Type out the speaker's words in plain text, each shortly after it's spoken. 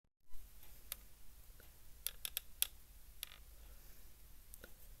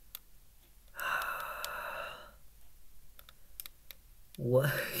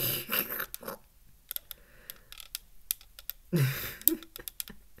What?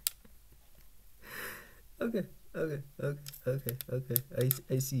 Okay, okay.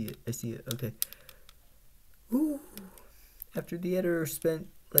 I see it. Okay. Ooh. After the editor spent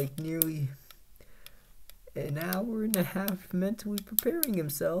like nearly an hour and a half mentally preparing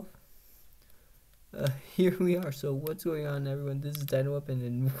himself, here we are. So what's going on, everyone? This is Dino-Weapon,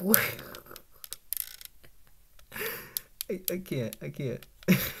 and I can't.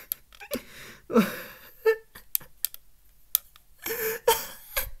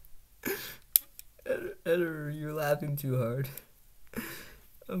 Editor, you're laughing too hard.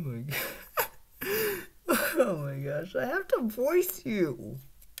 Oh my god. Oh my gosh, I have to voice you.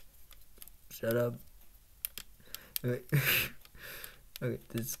 Shut up. Okay, okay,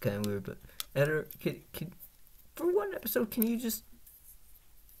 this is kind of weird, but editor, can for one episode, can you just,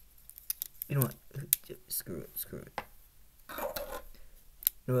 you know what? Screw it.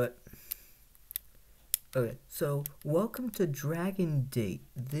 You know what? Okay, so welcome to Dragon Date.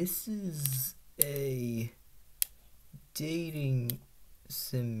 This is a dating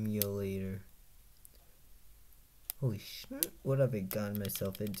simulator. Holy shit, what have I gotten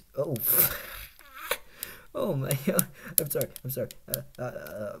myself into? Oh, oh my god, I'm sorry.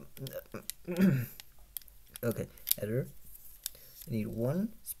 Okay, editor, I need one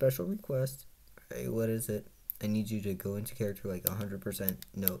special request. Alright, what is it? I need you to go into character like 100%.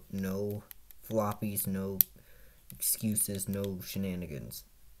 No floppies, no excuses, no shenanigans.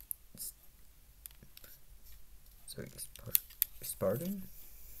 Sorry, Spartan?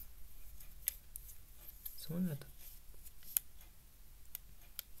 Someone at the...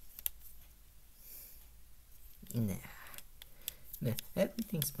 Nah,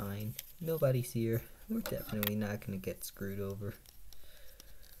 everything's fine. Nobody's here. We're definitely not gonna get screwed over.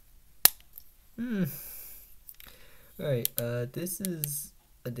 Alright, this is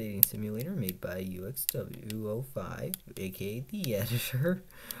a dating simulator made by UXW05, aka The Editor,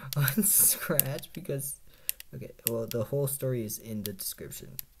 on Scratch, because, okay, well, the whole story is in the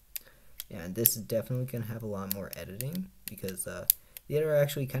description. Yeah, and this is definitely going to have a lot more editing, because the editor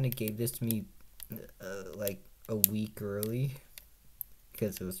actually kind of gave this to me, like, a week early,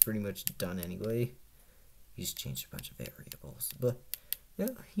 because it was pretty much done anyway. You just changed a bunch of variables, but, yeah,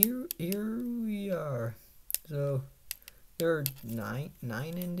 here we are. So, there are nine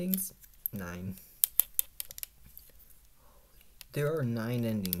endings. 9. There are 9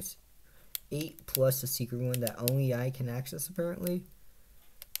 endings. 8 plus a secret one that only I can access, apparently.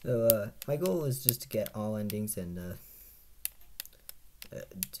 So, my goal is just to get all endings and,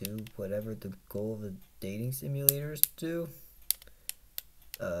 do whatever the goal of the dating simulators do.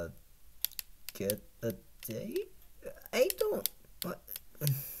 Get a date? I don't...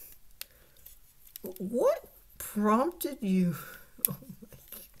 What prompted you? Oh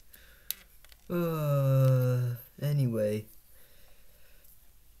my... Anyway.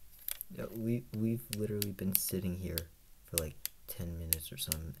 Yeah, we've literally been sitting here for like 10 minutes or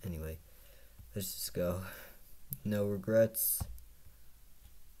something. Anyway, let's just go. No regrets.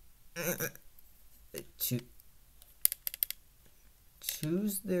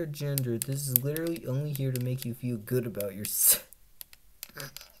 Choose their gender. This is literally only here to make you feel good about yourself.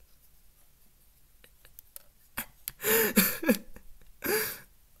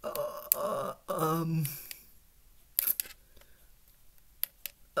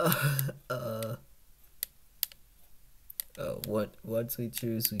 Once we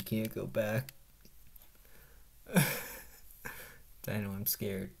choose, we can't go back. Dino, I'm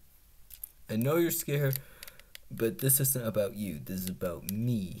scared. I know you're scared, but this isn't about you. This is about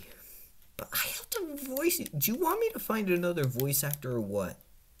me. But I have to voice it. Do you want me to find another voice actor or what?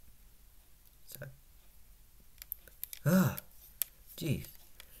 Sorry. Jeez.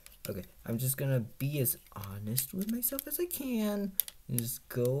 Okay, I'm just gonna be as honest with myself as I can and just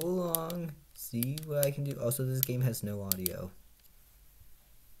go along, see what I can do. Also, this game has no audio.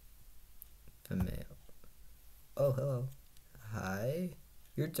 Female. Oh, hello. Hi.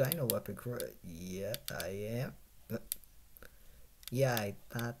 You're Dino-Weapon, correct? Yeah, I am. Yeah, I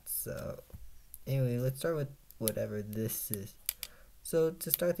thought so. Anyway, let's start with whatever this is. So,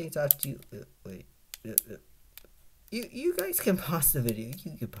 to start things off, do you... wait. You guys can pause the video.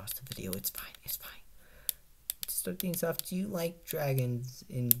 You can pause the video. It's fine. To start things off, do you like dragons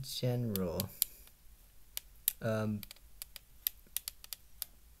in general?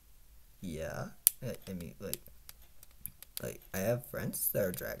 Yeah. I mean, like I have friends that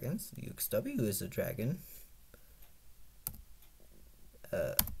are dragons. UXW is a dragon.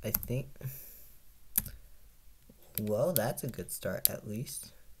 I think... Well, that's a good start, at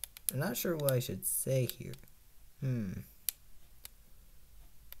least. I'm not sure what I should say here.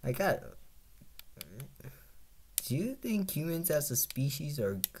 I got. Do you think humans as a species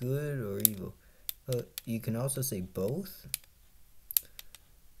are good or evil? You can also say both.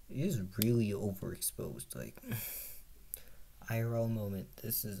 It is really overexposed. Like, IRL moment.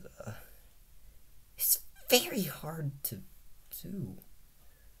 This is. It's very hard to do.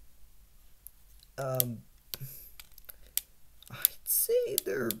 I'd say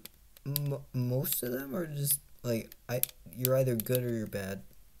most of them are just like you're either good or you're bad.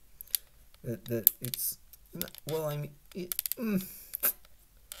 It's well, I mean,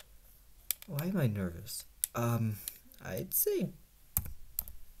 why am I nervous? I'd say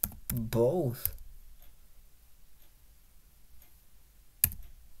both.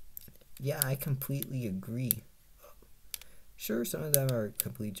 Yeah, I completely agree. Sure, some of them are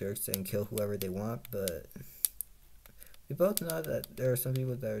complete jerks and kill whoever they want, but we both know that there are some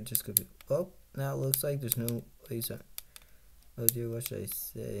people that are just complete. Oh, now it looks like there's no place on. Oh dear, what should I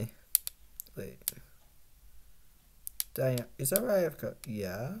say? Wait. Dino, is that right?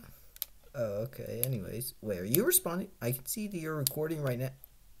 Yeah. Oh, okay. Anyways, wait, are you responding? I can see that you're recording right now.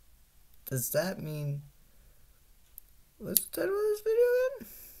 Does that mean? What's the title of this video again?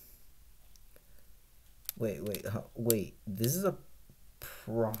 Wait. This is a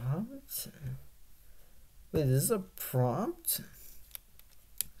prompt? Wait, this is a prompt?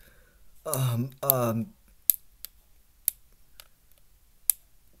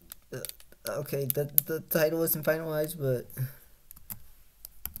 Okay, the title isn't finalized, but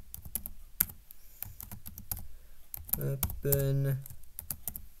weapon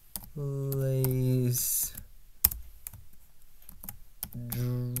plays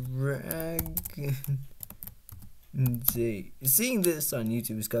dragon date. Seeing this on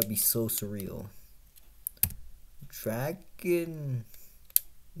YouTube has got to be so surreal. Dragon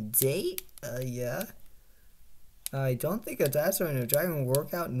date? Yeah. I don't think a dinosaur and a dragon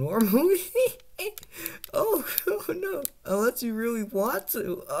work out normally. Oh no! Unless you really want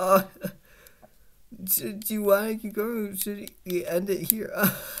to. Do you want to keep going? Should you end it here?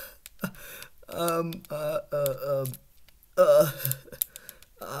 Um. Uh. Uh. Uh.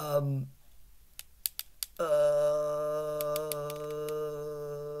 Um.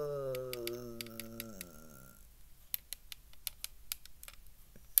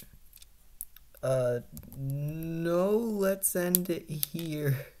 No, let's end it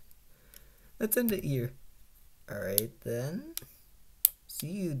here. Let's end it here. Alright then. See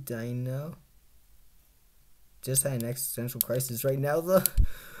you, Dino. Just had an existential crisis right now, though.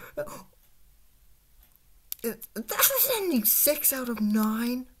 That was ending 6 out of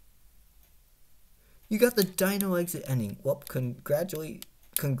 9. You got the Dino exit ending. Well, congrats,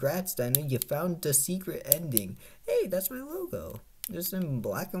 Dino. You found the secret ending. Hey, that's my logo. Just in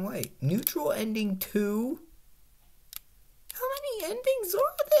black and white. Neutral ending 2? How many endings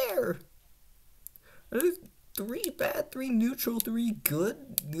are there? Are there 3 bad, 3 neutral, 3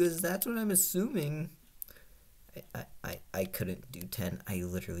 good? Because that's what I'm assuming. I couldn't do 10. I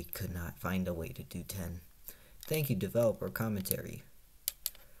literally could not find a way to do 10. Thank you, developer commentary.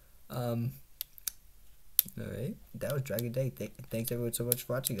 Alright, that was Dragon Day. Thanks everyone so much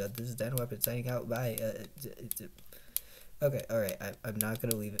for watching. This is Dino-Weapon signing out. Bye. Okay, alright. I'm not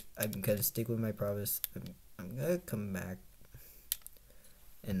gonna leave it. I'm gonna stick with my promise. I'm gonna come back.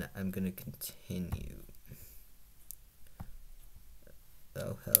 And I'm gonna continue.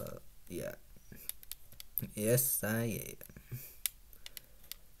 Oh, hello. Yeah. Yes, I am.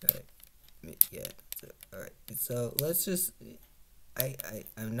 Alright. Yeah. Alright. So, let's just...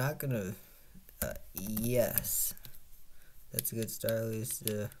 I'm not gonna... yes. That's a good start, at least.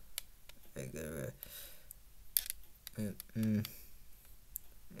 I got it.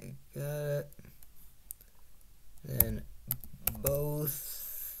 Then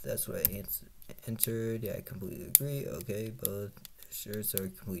both. That's what I entered. Yeah, I completely agree. Okay, both. Sure, so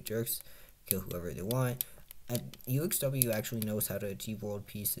complete jerks. Kill whoever they want. And UXW actually knows how to achieve world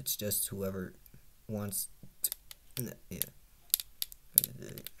peace. It's just whoever wants to. Yeah.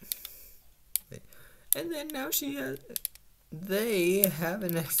 And then now she has. They have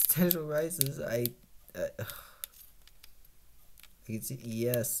an existential crisis. I can see.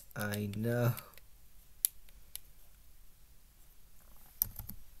 Yes, I know.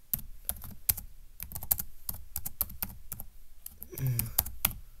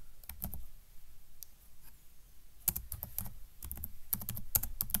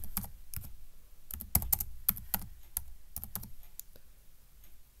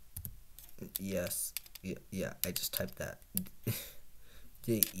 Yes. Yeah, I just typed that.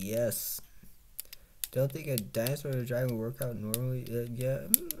 Yes. Don't think a dinosaur or a dragon will work out normally. Yeah.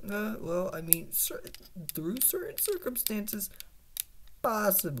 Well, I mean, through certain circumstances,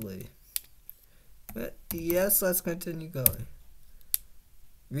 Possibly. But yes, let's continue going.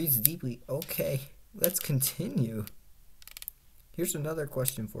 Reads deeply. Okay, let's continue. Here's another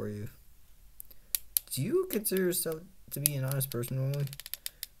question for you. Do you consider yourself to be an honest person normally?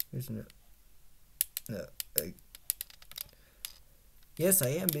 Here's no. Yes, I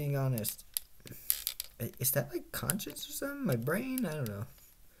am being honest. Is that like conscience or something? My brain? I don't know.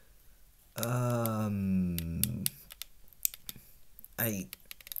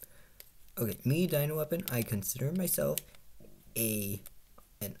 Okay, me, Dino-Weapon, I consider myself an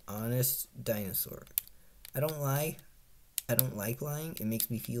honest dinosaur. I don't lie. I don't like lying. It makes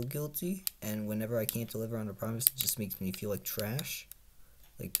me feel guilty, and whenever I can't deliver on a promise, it just makes me feel like trash.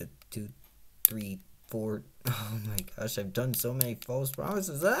 Like the 2, 3, 4. Oh my gosh, I've done so many false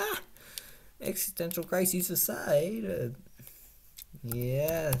promises. Existential crises aside.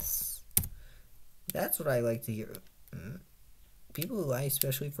 Yes. That's what I like to hear. People who lie,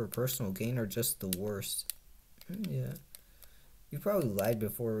 especially for personal gain, are just the worst. Yeah. You probably lied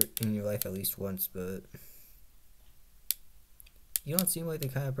before in your life at least once, but you don't seem like the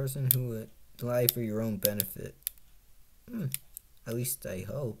kind of person who would lie for your own benefit. At least I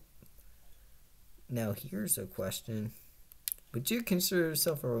hope. Now here's a question. Would you consider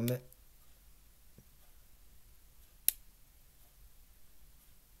yourself a romantic?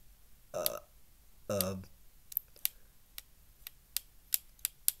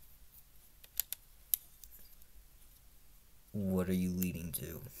 What are you leading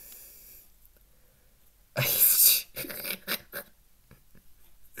to?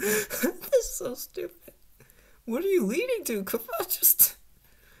 This is so stupid. What are you leading to? Come on, just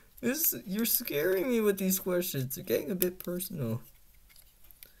you're scaring me with these questions. They're getting a bit personal.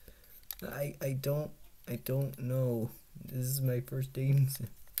 I don't know. This is my first dating.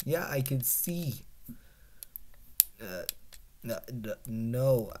 Yeah, I can see.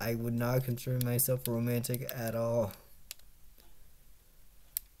 No, I would not consider myself romantic at all.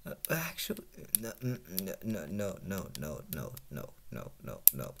 Actually, no,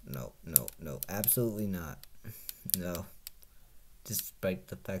 absolutely not. No, despite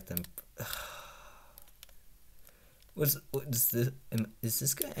the fact I'm. What is this? Is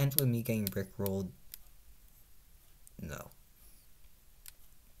this gonna end with me getting rickrolled? No.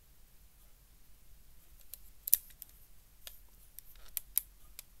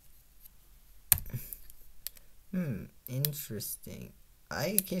 Interesting.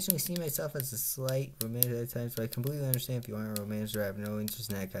 I occasionally see myself as a slight romantic at times, but I completely understand if you aren't a romancer. I have no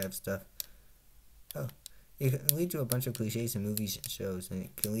interest in that kind of stuff. Oh, it can lead to a bunch of cliches in movies and shows, and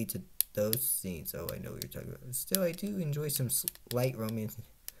it can lead to those scenes. Oh, I know what you're talking about. Still, I do enjoy some light romance.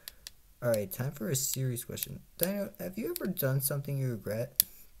 Alright, time for a serious question. Dino, have you ever done something you regret?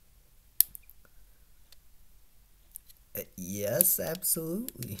 Yes,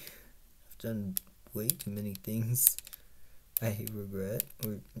 absolutely. I've done way too many things I regret,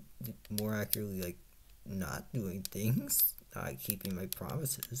 or more accurately, like, not doing things, not keeping my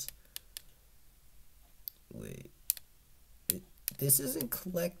promises. Wait. This isn't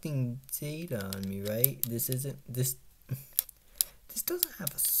collecting data on me, right? This doesn't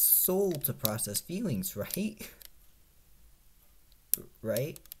have a soul to process feelings, right?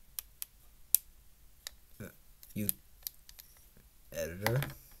 Right? You... Editor?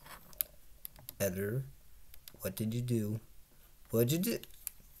 Editor? What did you do? What did you do?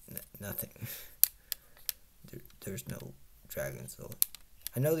 Nothing. There's no dragon soul.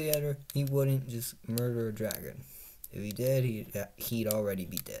 I know the editor, he wouldn't just murder a dragon. If he did, he'd already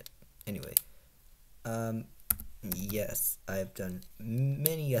be dead. Anyway. Yes, I have done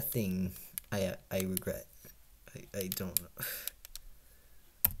many a thing I regret. I don't know.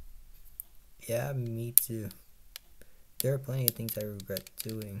 Yeah, me too. There are plenty of things I regret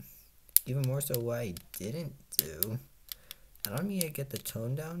doing. Even more so what I didn't do. I don't mean to get the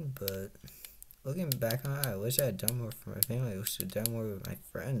tone down, but looking back on it, I wish I had done more for my family. I wish I had done more with my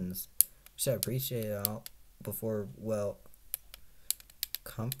friends. I wish I appreciated it all before, well,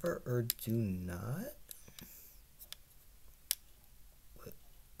 comfort or do not?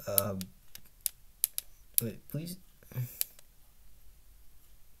 Wait, please.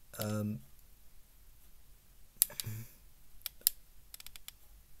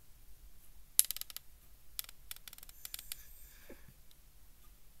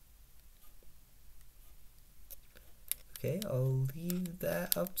 Okay, I'll leave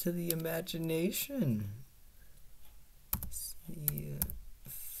that up to the imagination. See.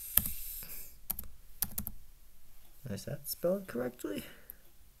 Is that spelled correctly?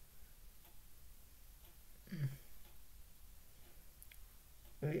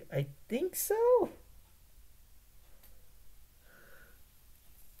 Wait, I think so.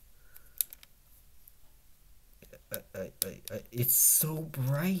 it's so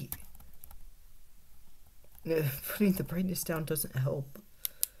bright. Putting the brightness down doesn't help.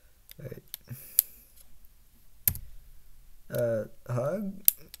 Alright. Hug?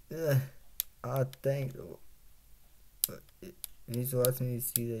 Thanks. It means a lot to me to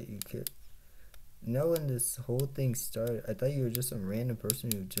see that you care. No, when this whole thing started, I thought you were just some random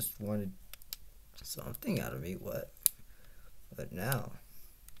person who just wanted something out of me. What? But now,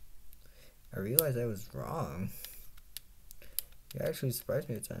 I realized I was wrong. You actually surprised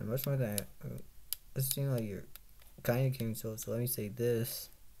me at the time, much more than it seemed like you're kind of caring. So let me say this: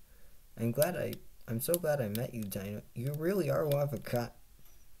 I'm so glad I met you, Dino. You really are one of a kind.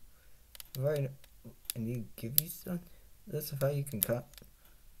 I need to give you some. That's how you can cut.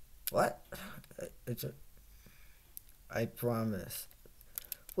 What? I promise.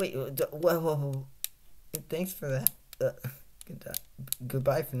 Wait. Whoa. Thanks for that.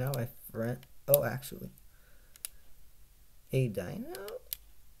 Goodbye for now, my friend. Oh, actually. Hey, Dino.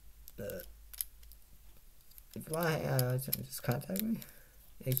 If you want to hang out, just contact me.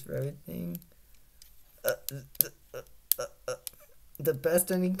 Thanks for everything. The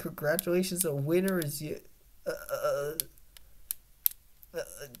best ending. Congratulations. The winner is you.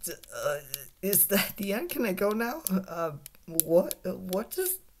 Is that the end? Can I go now? What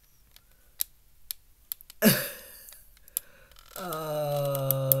just?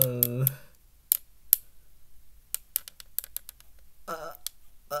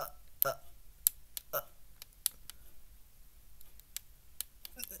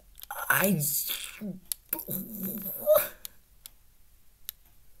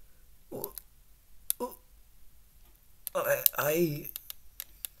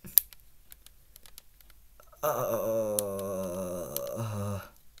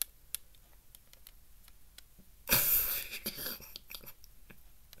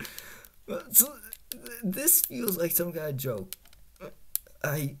 So, this feels like some kind of joke.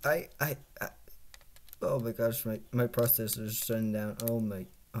 Oh my gosh, my processor is shutting down. Hold on.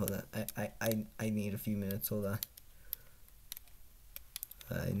 I need a few minutes. Hold on.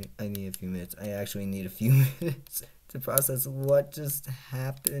 I need a few minutes. I actually need a few minutes to process what just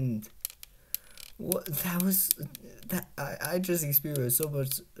happened. I just experienced so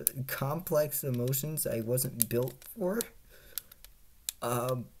much complex emotions I wasn't built for.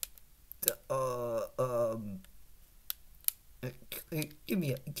 Give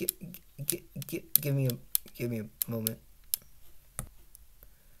me a moment.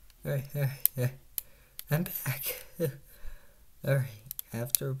 Alright, I'm back. Alright,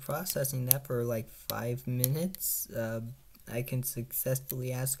 after processing that for like 5 minutes, I can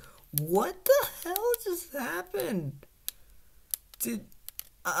successfully ask, what the hell just happened?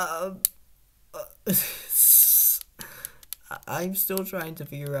 I'm still trying to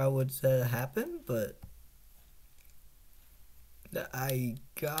figure out what's happened, but I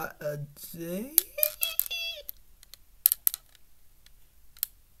got a day.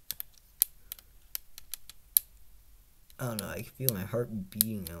 I don't know, I can feel my heart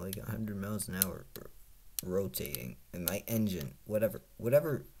beating at like 100 miles an hour, rotating, and my engine, whatever.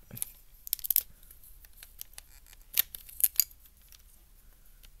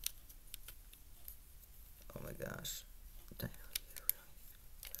 Oh my gosh.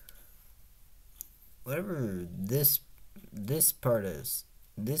 Whatever this part is,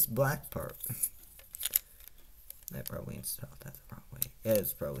 this black part. I probably installed that the wrong way. Yeah,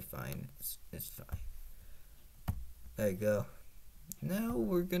 it's probably fine. It's fine. There you go. Now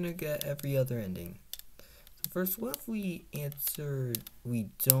we're gonna get every other ending. So first, what if we answered we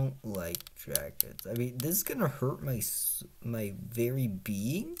don't like dragons? I mean, this is gonna hurt my very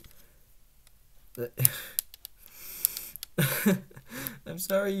being. I'm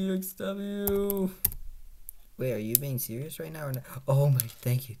sorry, UXW. Wait, are you being serious right now or not? Oh my,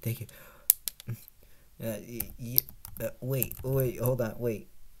 thank you. Wait, hold on, wait.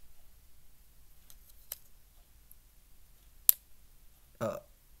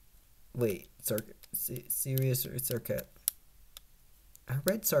 Wait, serious or sarcastic? I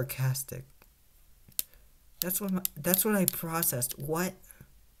read sarcastic. That's what I processed. What?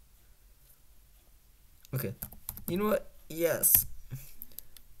 Okay. You know what? Yes.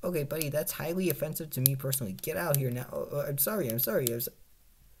 Okay, buddy, that's highly offensive to me personally. Get out here now. Oh, I'm sorry.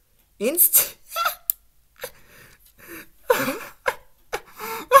 Inst.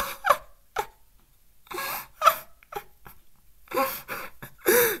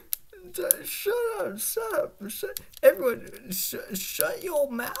 Shut up. Everyone, shut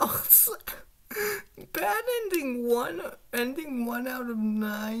your mouths. Bad ending one out of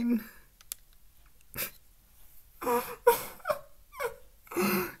 9.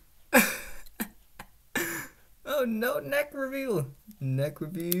 No, no neck reveal. Neck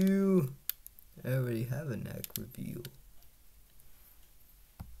reveal. I already have a neck reveal.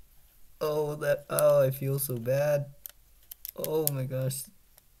 Oh, I feel so bad. Oh my gosh.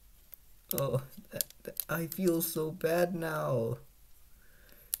 Oh, I feel so bad now.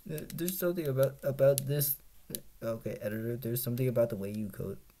 There's something about this. Okay, editor. There's something about the way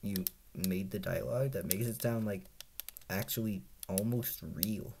you made the dialogue that makes it sound like actually almost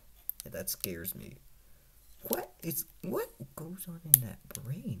real. That scares me. What goes on in that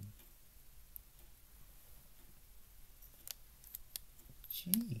brain?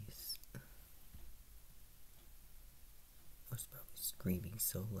 Jeez. I was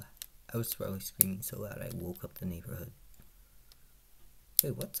probably screaming so loud. I woke up the neighborhood.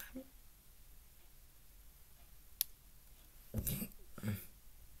 Wait, what time?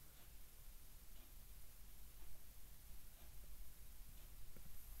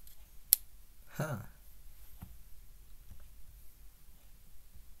 Huh.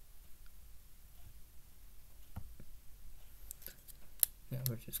 Now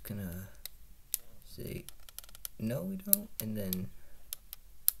we're just gonna say, no, we don't, and then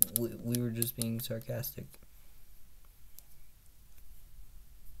we were just being sarcastic.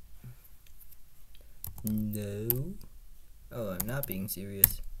 No. Oh, I'm not being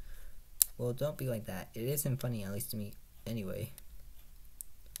serious. Well, don't be like that. It isn't funny, at least to me. Anyway.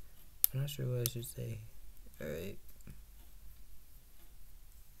 I'm not sure what I should say. Alright.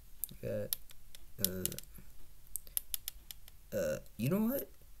 You know what?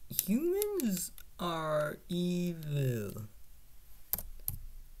 Humans are evil.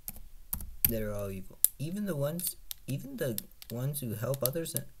 They're all evil. Even the ones who help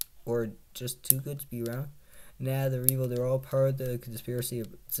others or just too good to be around. Nah, they're evil. They're all part of the conspiracy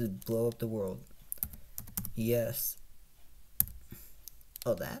to blow up the world. Yes.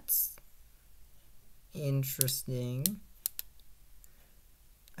 Oh, that's interesting.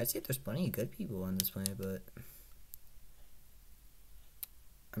 I'd say there's plenty of good people on this planet, but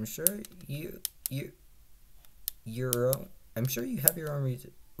I'm sure I'm sure you have your own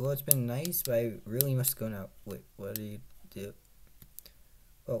reason. Well, it's been nice, but I really must go now. Wait, what do you do?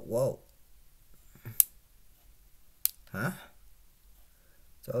 Oh, whoa. Huh?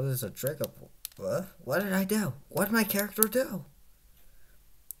 So this is a trick of what? What did I do? What did my character do?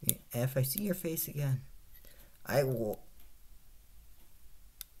 If I see your face again, I will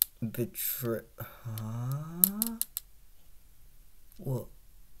betray. Huh? Well,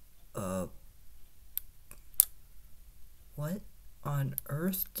 what on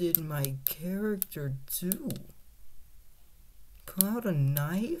earth did my character do? Pull out a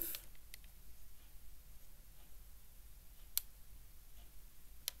knife?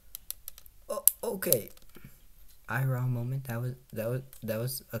 Oh, okay. IRL moment. That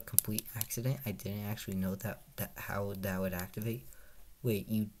was a complete accident. I didn't actually know how that would activate. Wait,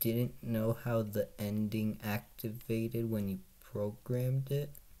 you didn't know how the ending activated when you programmed it?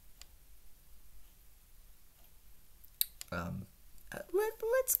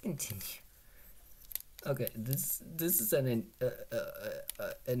 Let's continue. Okay, this is an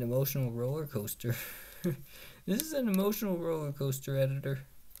emotional roller coaster. This is an emotional roller coaster, editor.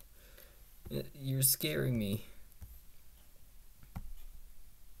 You're scaring me.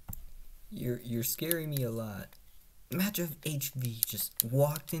 You're scaring me a lot. Imagine if HV just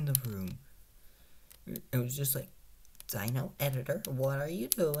walked in the room. It was just like, Dino Editor, what are you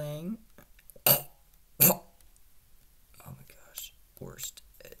doing? Oh my gosh, worst.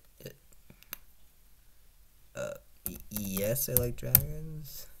 Yes, I like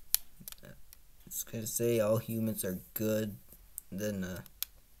dragons. I was gonna say all humans are good. Then,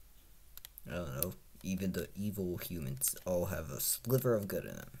 I don't know. Even the evil humans all have a sliver of good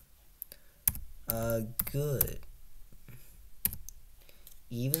in them. Good.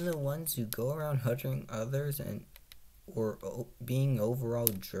 Even the ones who go around hurting others or being overall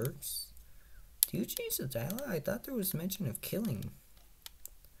jerks. Do you change the dialogue? I thought there was mention of killing.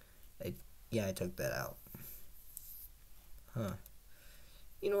 Yeah, I took that out. Huh.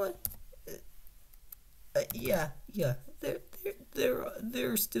 You know what? Yeah.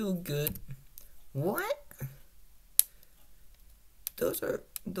 They're still good. What? Those are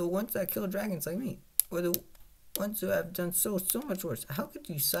the ones that kill dragons like me, or the ones who have done so much worse. How could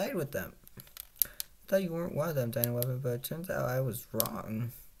you side with them? I thought you weren't one of them, Dino-Weapon, but it turns out I was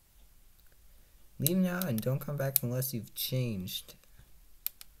wrong. Leave now and don't come back unless you've changed.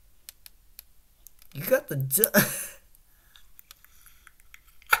 You got the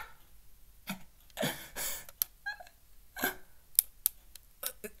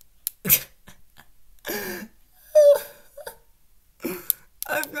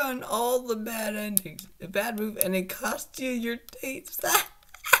I've gotten all all the bad endings, a bad move, and it cost you your dates.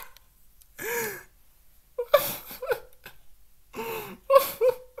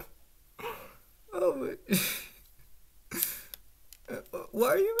 Oh my. Why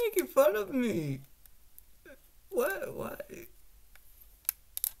are you making fun of me? What? Why?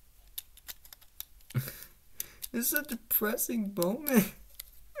 This is a depressing moment.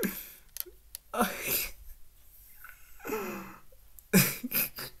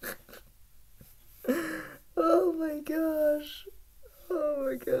 Oh my gosh. Oh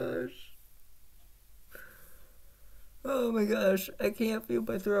my gosh. Oh my gosh. I can't feel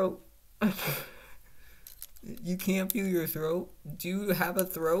my throat. You can't feel your throat? Do you have a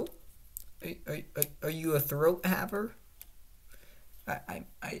throat? Are you a throat haver? I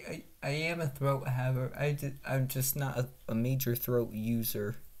am a throat haver. I'm just not a major throat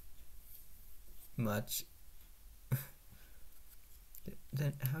user. Much.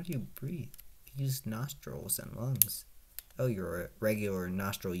 Then how do you breathe? You use nostrils and lungs. Oh, you're a regular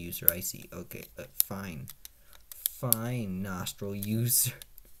nostril user. I see. Okay, fine. Fine, nostril user.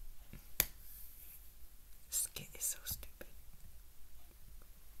 This kid is so stupid.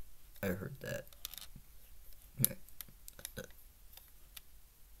 I heard that.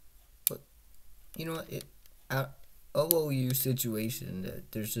 But you know what? OOU situation.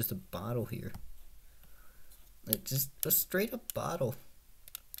 There's just a bottle here. Like just a straight up bottle.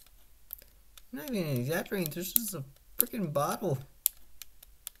 I'm not even exaggerating. There's just a freaking bottle.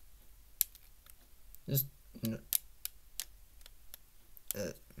 Just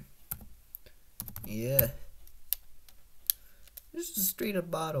yeah. Just a straight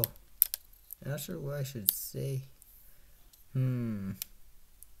up bottle. Not sure what I should say.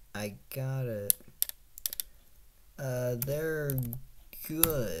 I got it. They're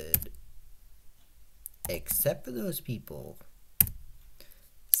good. Except for those people.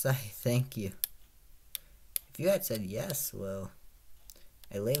 Say thank you. If you had said yes, well,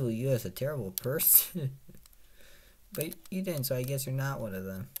 I label you as a terrible person. But you didn't, so I guess you're not one of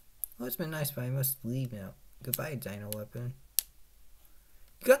them. Well, it's been nice, but I must leave now. Goodbye, Dino-Weapon.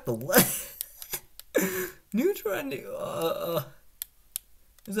 You got the Neutron.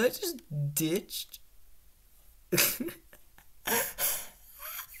 Is that just ditched?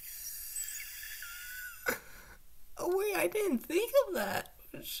 Oh wait, I didn't think of that.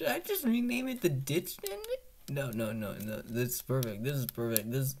 Should I just rename it the ditch ending? No. This is perfect. This is perfect.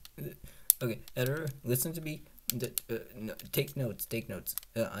 Okay, editor, listen to me. No, take notes.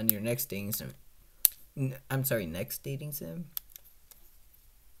 On your next dating sim. I'm sorry, next dating sim.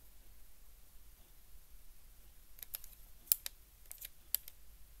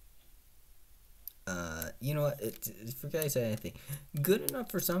 You know what? Forget I said anything. Good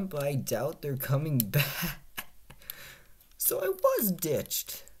enough for some, but I doubt they're coming back. So I was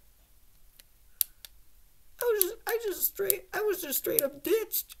ditched. I was just straight up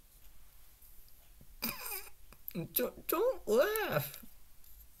ditched. Don't laugh.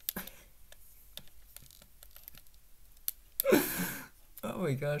 Oh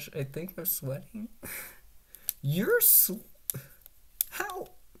my gosh, I think I'm sweating. How?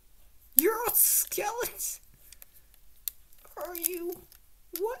 You're a skeleton? Are you?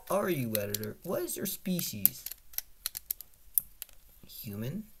 What are you, editor? What is your species?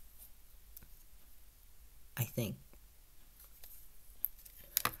 Human? I think.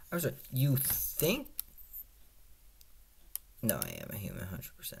 I'm sorry, you think? No, I am a human,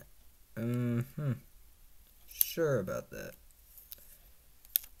 100%. Sure about that.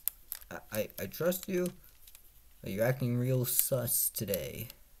 I trust you, but you're acting real sus today.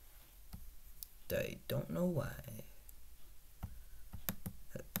 I don't know why.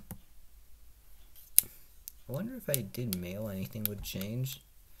 I wonder if I did mail, anything would change.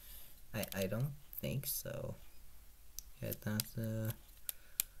 I don't think so. Yeah, that's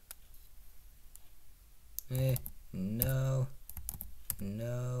no.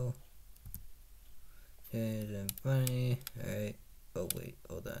 Isn't funny. Alright. Oh wait,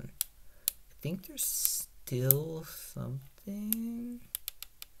 hold on. I think there's still something.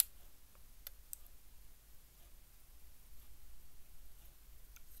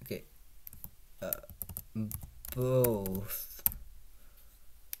 Okay. Both.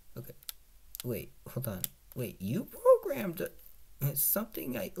 Okay. Wait, hold on. Wait, you programmed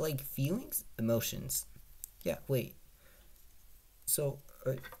something like feelings? Emotions. Yeah, wait. So,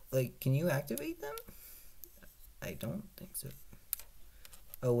 like, can you activate them? I don't think so.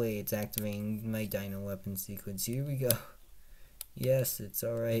 Oh wait, it's activating my Dino-Weapon sequence. Here we go. Yes, it's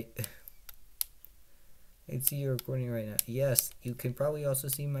alright. I can see you're recording right now. Yes, you can probably also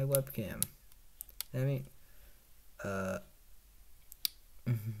see my webcam. I mean,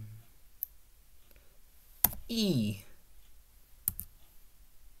 E.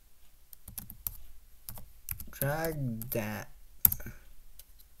 Drag that.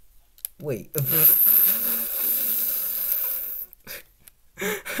 Wait.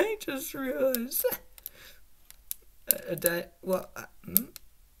 I just realized. Well,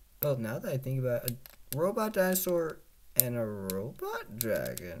 now that I think about it, a robot dinosaur and a robot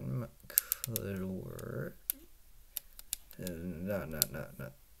dragon could work. No.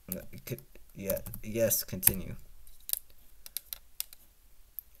 Yes, continue.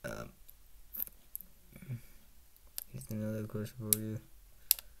 Here's another question for you.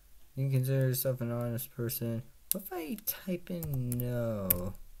 You can consider yourself an honest person. What if I type in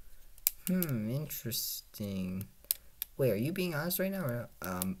no? Interesting. Wait, are you being honest right now? Or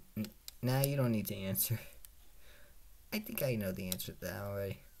nah, you don't need to answer. I think I know the answer to that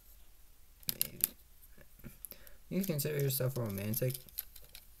already. Maybe. You consider yourself romantic?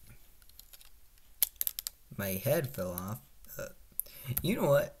 My head fell off. You know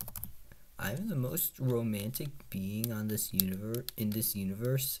what? I'm the most romantic being on this universe. In this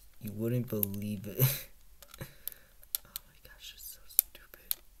universe, you wouldn't believe it. Oh my gosh, it's so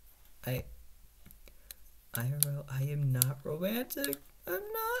stupid. I am not romantic. I'm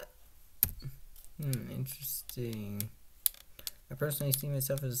not. Interesting. I personally see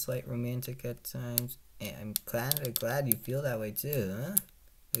myself as a slight romantic at times, and I'm glad you feel that way too, huh?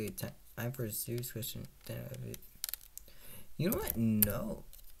 Okay, time for a serious question. You know what? No,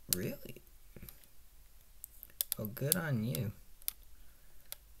 really. Oh, good on you.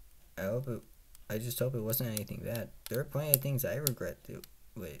 I just hope it wasn't anything bad. There are plenty of things I regret too.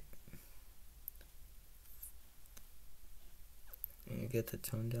 Wait. You get the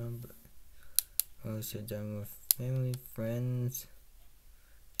tone down, but I sit down with family, friends.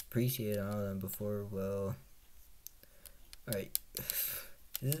 Appreciate all of them before, well. Alright.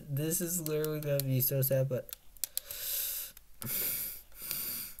 This is literally gonna be so sad, but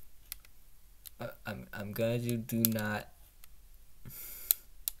I'm gonna do not.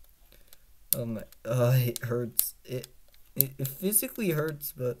 Oh my, it hurts. It physically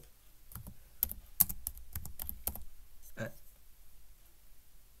hurts, but okay.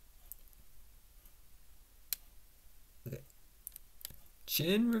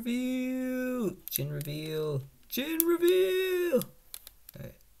 Chin reveal.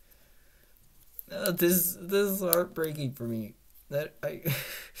 Alright. This is heartbreaking for me. That I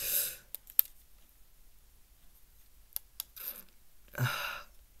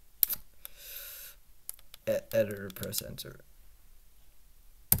editor press enter.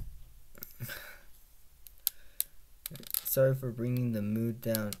 Sorry for bringing the mood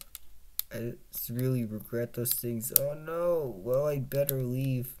down. I just really regret those things. Oh no. Well, I'd better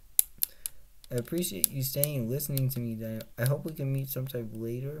leave. I appreciate you staying and listening to me, Dino. I hope we can meet sometime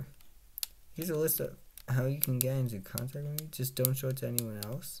later. Here's a list of how you can get into contact with me. Just don't show it to anyone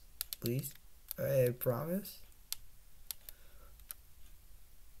else, please. Alright, I promise.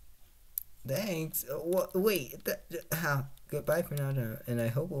 Thanks. Wait. How? Goodbye for now, Dino. And I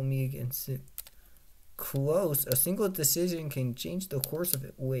hope we'll meet again soon. Close. A single decision can change the course of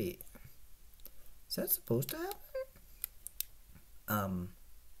it. Wait. Is that supposed to happen?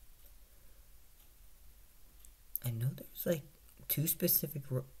 I know there's like 2 specific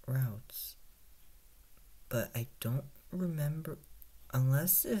routes, but I don't remember,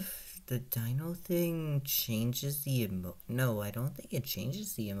 unless if the dino thing changes the no, I don't think it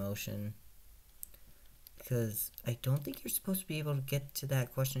changes the emotion, because I don't think you're supposed to be able to get to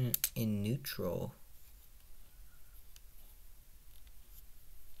that question in neutral.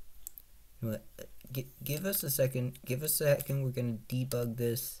 What? Give us a second. We're gonna debug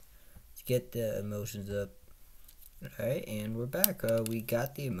this to get the emotions up. Alright, and we're back. We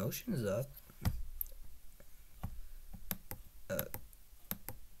got the emotions up.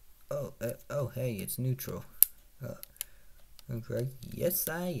 Oh, hey, it's neutral. Correct. Yes,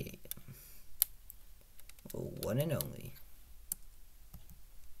 I am. One and only.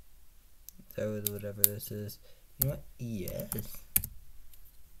 So whatever this is. You know what? Yes.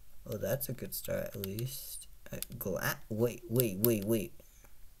 Oh, that's a good start at least. Wait.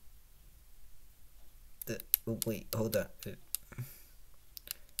 Wait, hold on.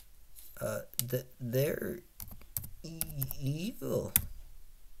 They're evil.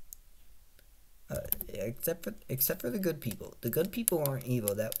 Except for the good people. The good people aren't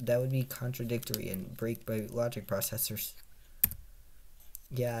evil. That would be contradictory and break by logic processors.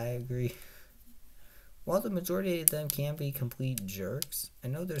 Yeah, I agree. While the majority of them can be complete jerks, I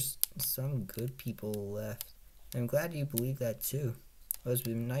know there's some good people left. I'm glad you believe that too. It's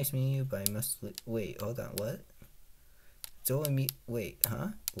been nice meeting you, but I must wait. Hold on, what? It's only me. Wait,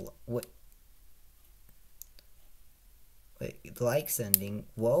 huh? What? like sending.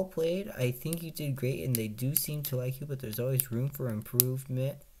 Well played. I think you did great, and they do seem to like you, but there's always room for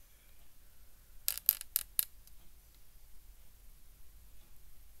improvement.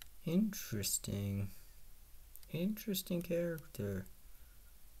 Interesting. Interesting character.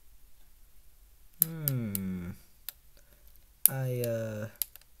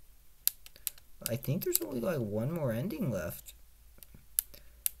 I think there's only like one more ending left.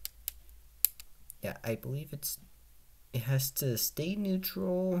 Yeah, I believe it has to stay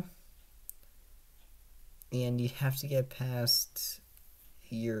neutral, and you have to get past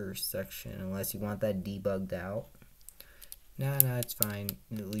your section unless you want that debugged out. No, it's fine.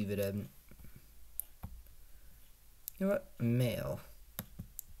 Leave it in. You know what? Mail.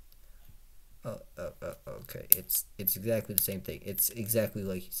 Oh, okay. It's exactly the same thing. It's exactly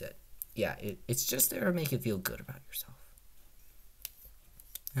like you said. Yeah, it's just there to make you feel good about yourself.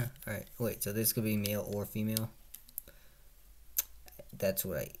 Huh, alright, wait, so this could be male or female? That's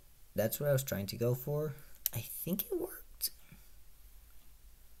what I was trying to go for. I think it worked.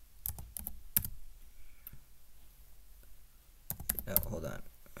 Oh, hold on.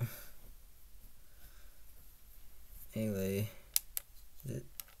 Anyway.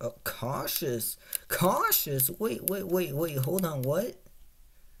 Oh, cautious. Cautious. Wait. Hold on. What?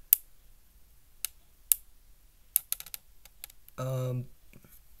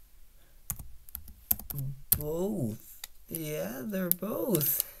 Both. Yeah, they're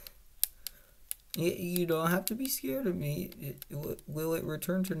both. You don't have to be scared of me. Will it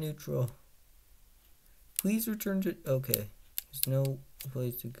return to neutral? Please return to... Okay. There's no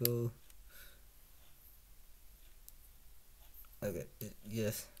place to go. Okay.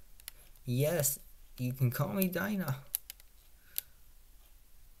 Yes. Yes. You can call me Dino.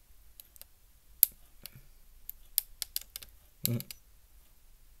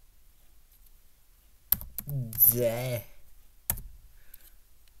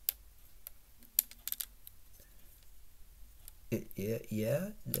 Yeah,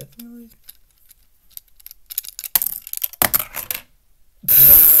 definitely.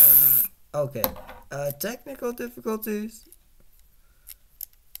 Okay. Technical difficulties.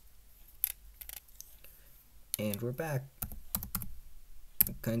 And we're back.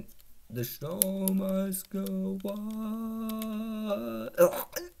 The show must go on.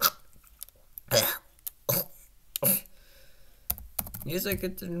 Yes, I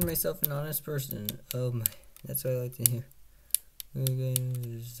consider myself an honest person. Oh my, that's what I like to hear. Okay,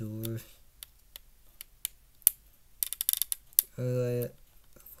 this is the worst. I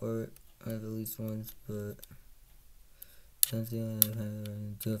have at least once, but something I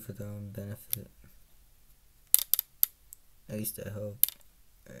have do it for their own benefit. At least I hope.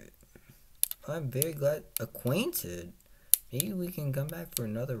 Alright. I'm very glad acquainted. Maybe we can come back for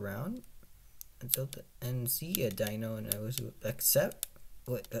another round and see a Dino, and I wish you accept.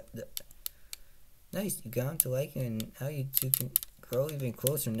 What? Nice, you got him to like you, and now you two can grow even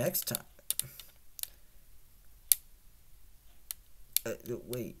closer next time.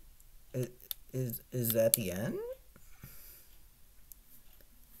 Wait, is that the end?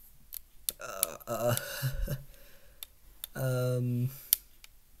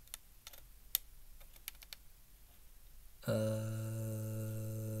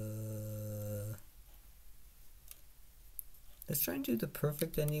 Let's try and do the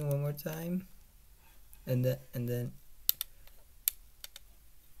perfect ending one more time, and then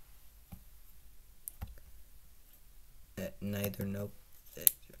neither. Nope.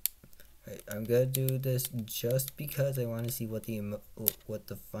 Right, I'm gonna do this just because I want to see what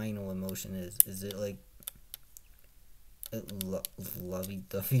the final emotion is. Is it like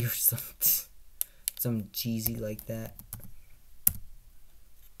lovey-dovey or something? Some cheesy like that.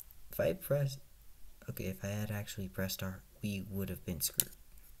 If I had actually pressed start, we would have been screwed.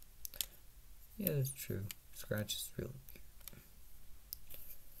 Yeah, that's true. Scratch is really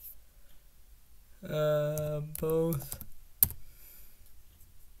weird. Both.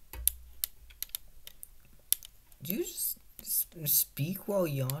 Do you just speak while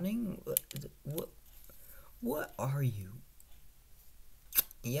yawning? What are you?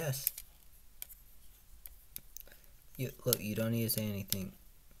 Yes. Look, you don't need to say anything.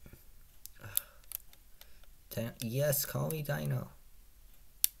 Yes, call me Dino.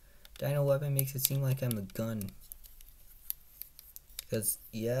 Dino-Weapon makes it seem like I'm a gun. Because,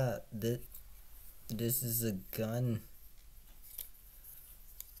 yeah, this is a gun.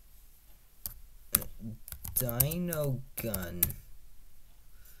 Dino gun.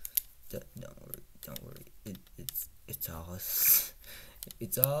 Don't worry. It's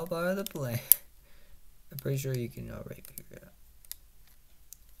all part of the plan. I'm pretty sure you can already figure it out.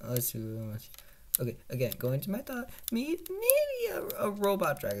 Let's see. Okay, again, going to my thought, maybe a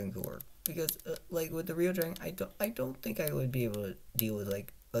robot dragon could work, because like with the real dragon, I don't think I would be able to deal with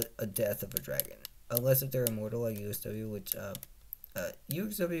like a death of a dragon, unless if they're immortal like UXW, which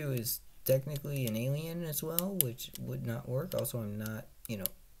UXW is technically an alien as well, which would not work. Also, I'm not,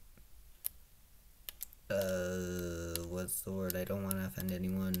 what's the word? I don't want to offend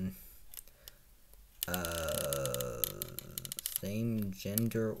anyone. Same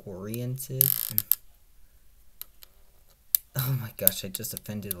gender oriented. Oh my gosh, I just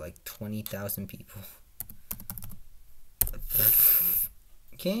offended like 20,000 people.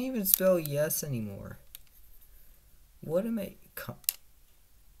 Can't even spell yes anymore. What am I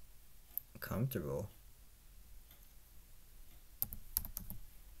comfortable?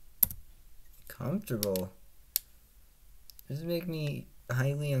 Comfortable. This make me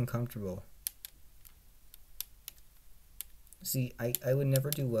highly uncomfortable. See, I would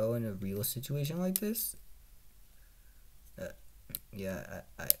never do well in a real situation like this. Yeah,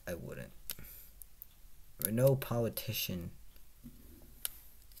 I wouldn't. Or no politician.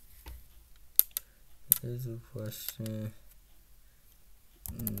 Here's a question.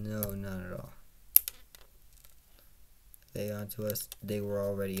 No, not at all. They onto us. They were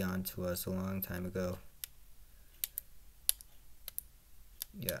already onto us a long time ago.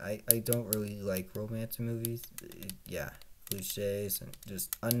 Yeah, I don't really like romance movies. Yeah, cliches and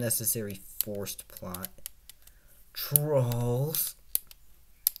just unnecessary forced plot. Trolls.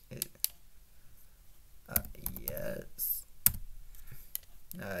 Yes.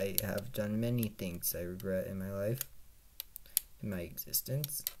 I have done many things I regret in my life, in my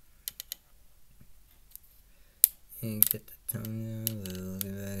existence. And get the tone down, we'll be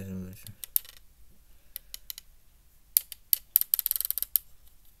back to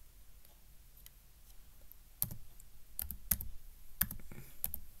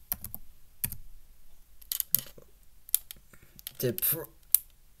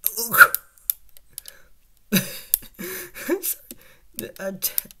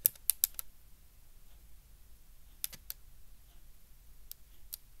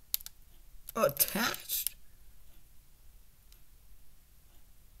attached.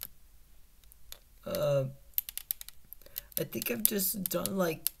 I think I've just done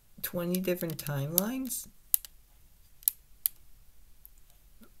like 20 different timelines.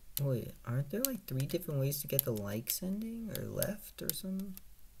 Wait, aren't there like 3 different ways to get the like sending or left or something?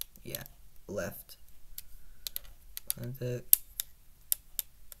 Yeah, left. What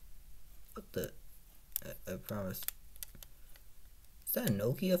the? I promise. Is that a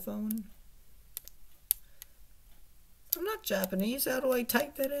Nokia phone? I'm not Japanese. How do I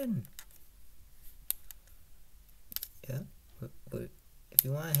type that in? Yeah. But if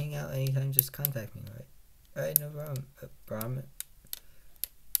you want to hang out anytime, just contact me, right? Alright, no problem. Promise.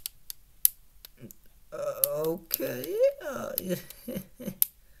 Okay.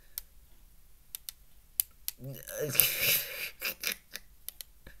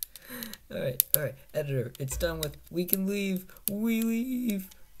 Alright, editor, it's done with. We can leave. We leave.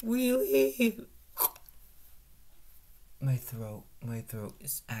 My throat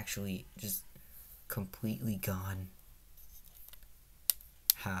is actually just completely gone.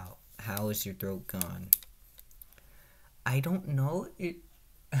 How is your throat gone? I don't know.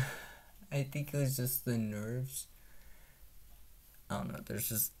 I think it was just the nerves. I don't know.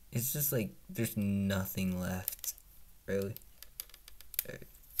 It's just like there's nothing left. Really.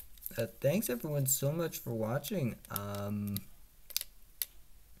 Thanks everyone so much for watching. If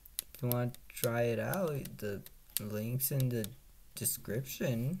you want to try it out, the links in the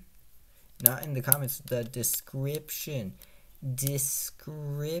description. Not in the comments, the description.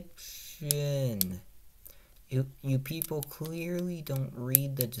 You people clearly don't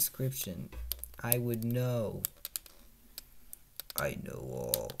read the description. I would know. I know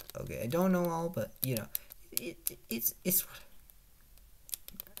all. Okay, I don't know all, but it's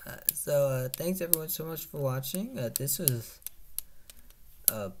so thanks everyone so much for watching. This was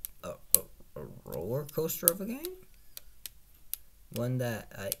a roller coaster of a game. One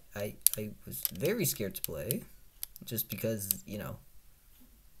that I was very scared to play, just because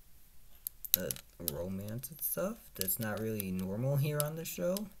romance and stuff. That's not really normal here on the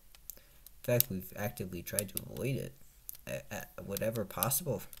show. In fact, we've actively tried to avoid it at whatever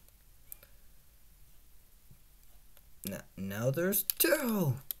possible. Now there's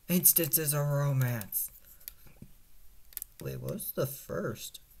 2 instances of romance. Wait, what was the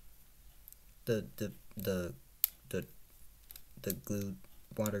first? The glue,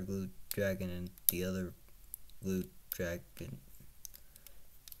 water glue dragon and the other glue dragon.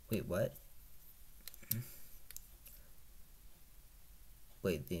 Wait, what?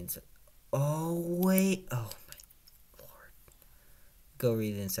 Wait, Oh, wait. Oh, my lord. Go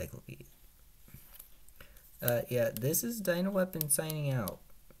read the encyclopedia. Yeah, this is Dino-Weapon signing out.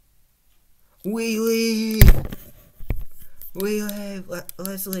 We leave! We leave!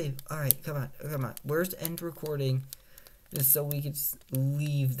 Let's leave. Alright, come on. Where's the end recording? Just so we can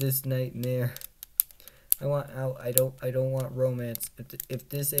leave this nightmare. I want out. I don't want romance. If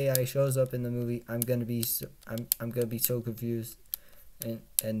this AI shows up in the movie, I'm gonna be so confused. And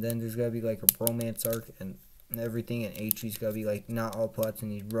then there's gonna be like a romance arc and everything, and HG's gonna be like, not all plots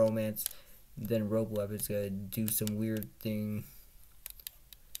need romance. Then Robo-Weapon's gonna do some weird thing.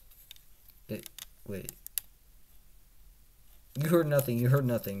 Wait. You heard nothing.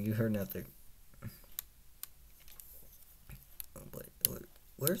 Wait.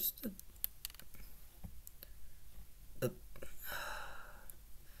 Where's the...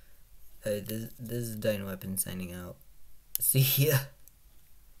 this is Dino-Weapon signing out. See ya.